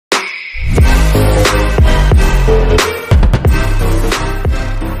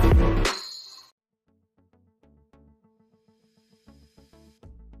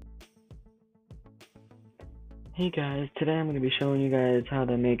Hey guys, today I'm going to be showing you guys how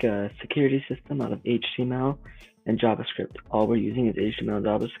to make a security system out of HTML and JavaScript. All we're using is HTML and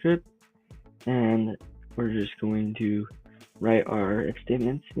JavaScript, and we're just going to write our if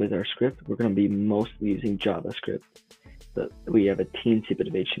statements with our script. We're going to be mostly using JavaScript, but we have a teensy bit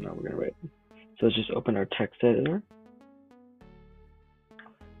of HTML we're going to write. So let's just open our text editor,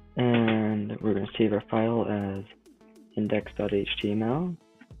 and we're going to save our file as index.html.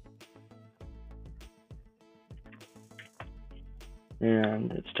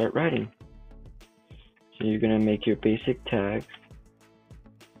 And let's start writing. So you're going to make your basic tags,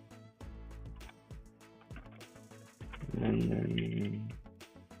 and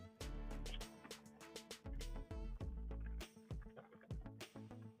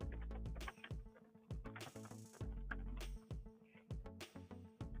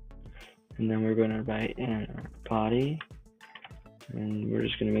then we're going to write in our body, and we're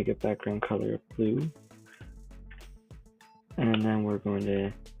just going to make a background color of blue. And then we're going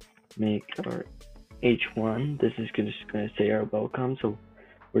to make our H1. This is just going to say our welcome. So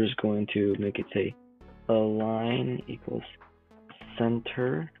we're just going to make it say align equals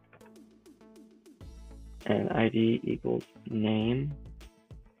center and ID equals name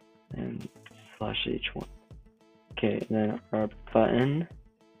and slash H1. Okay, and then our button,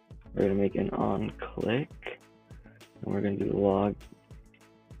 we're going to make an on click, and we're going to do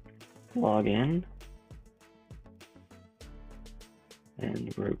log in.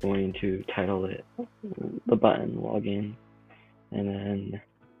 And we're going to title it the button login, and then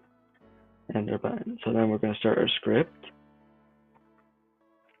enter button. So then we're going to start our script,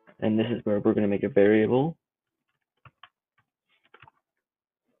 and this is where we're going to make a variable.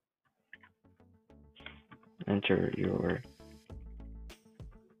 Enter your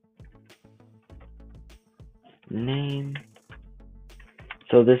name.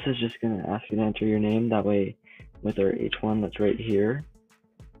 So this is just going to ask you to enter your name. That way, with our H1 that's right here,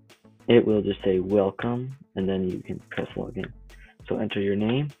 it will just say welcome, and then you can press login. So enter your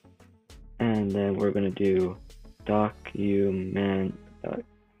name, and then we're going to do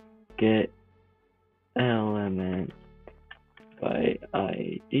document.get element by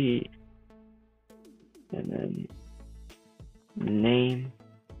ID, and then name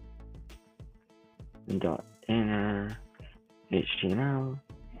and dot inner HTML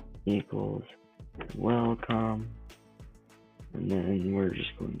equals welcome. And then we're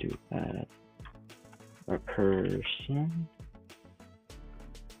just going to add our person.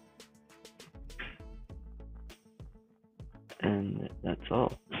 And that's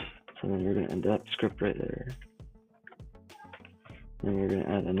all. So then we're going to end that script right there. Then we're going to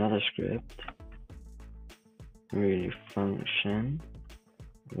add another script. And we're going to do function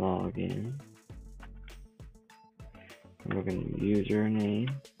login. And we're going to do username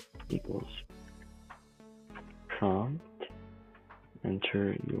equals prompt.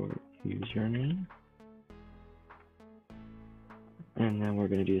 Enter your username, and then we're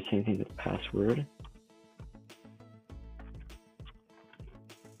going to do the same thing with password.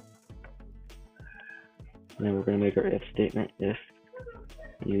 And then we're going to make our if statement. If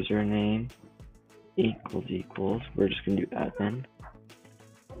username equals, we're just going to do admin.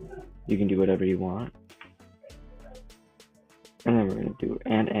 You can do whatever you want. And then we're going to do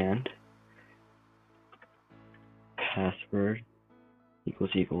and password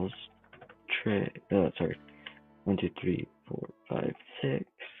equals 1 2 3 4 5 6,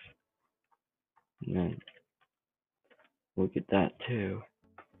 and then we'll get that too.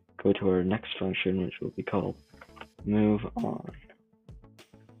 Go to our next function, which will be called move on.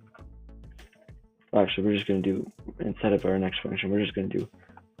 Actually, we're just going to do, instead of our next function, we're just going to do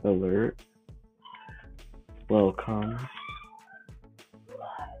alert welcome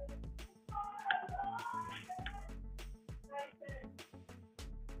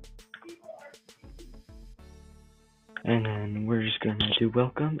and then we're just going to do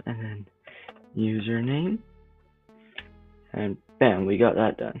welcome and then username, and bam, we got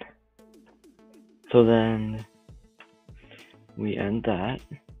that done. So then we end that,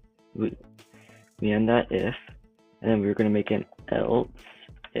 we end that if, and then we're going to make an else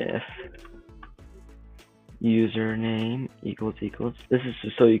if username equals. This is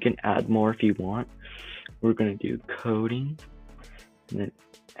just so you can add more if you want. We're going to do coding, and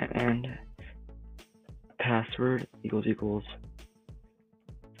then password equals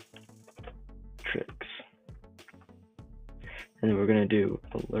tricks. And then we're going to do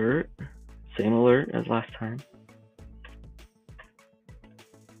alert, same alert as last time.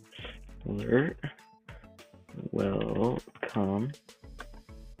 Alert welcome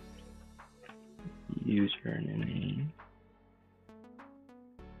username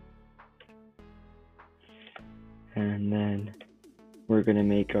And then we're going to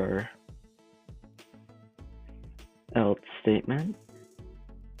make our else statement.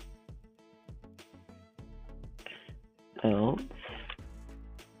 Else.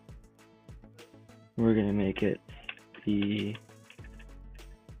 We're going to make it be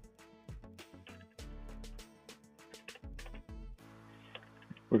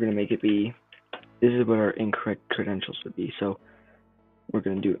this is what our incorrect credentials would be. So we're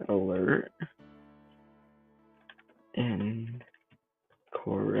going to do alert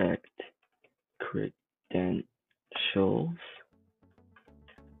incorrect credentials,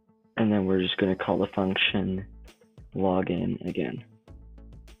 and then we're just going to call the function login again.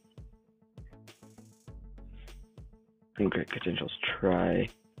 Incorrect credentials, try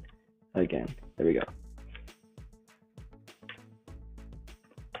again. There we go.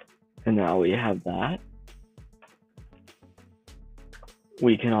 And now we have that.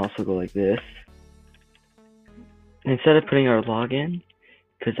 We can also go like this. Instead of putting our login,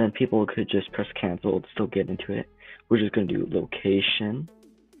 because then people could just press cancel and still get into it, we're just going to do location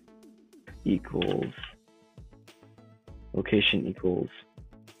equals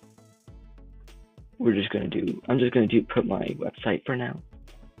we're just going to do, I'm just going to put my website for now.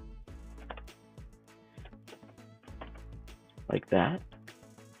 Like that.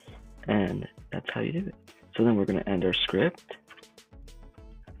 And that's how you do it. So then we're going to end our script.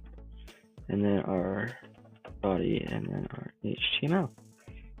 And then our body, and then our HTML.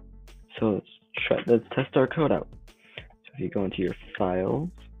 So let's test our code out. So if you go into your files,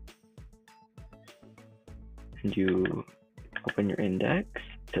 and you open your index,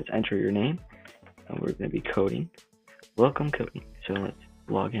 it says enter your name, and we're going to be coding. Welcome coding. So let's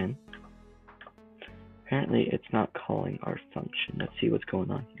log in. Apparently it's not calling our function. Let's see what's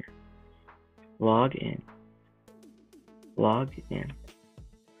going on here. Log in.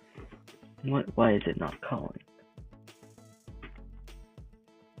 Why is it not calling?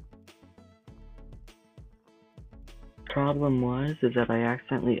 Problem is that I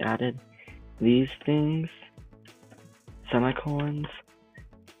accidentally added these things, semicolons,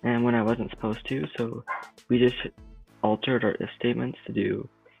 and when I wasn't supposed to, so we just altered our if statements to do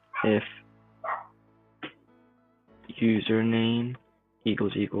if username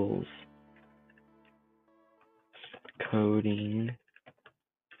equals coding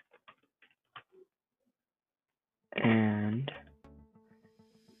and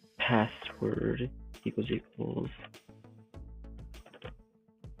password equals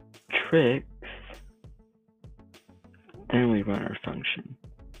tricks, then we run our function.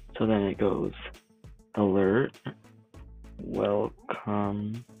 So then it goes alert,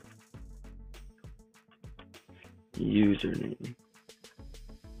 welcome username,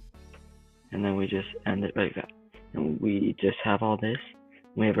 and then we just end it like that. And we just have all this.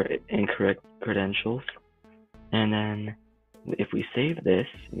 We have our incorrect credentials, and then if we save this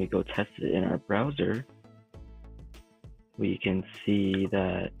and we go test it in our browser, we can see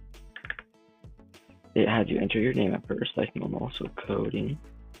that it had you enter your name at first, like normal, so coding,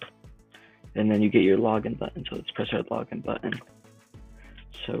 and then you get your login button. So let's press our login button.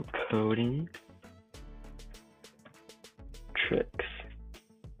 So coding tricks,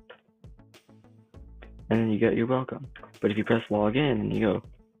 and then you get your welcome. But if you press login and you go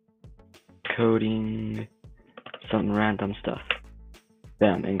coding some random stuff,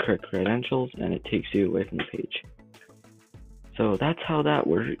 bam, incorrect credentials, and it takes you away from the page. So that's how that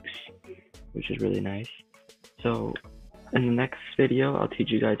works, which is really nice. So in the next video, I'll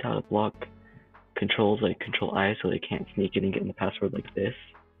teach you guys how to block controls like Control I so they can't sneak in and get in the password like this.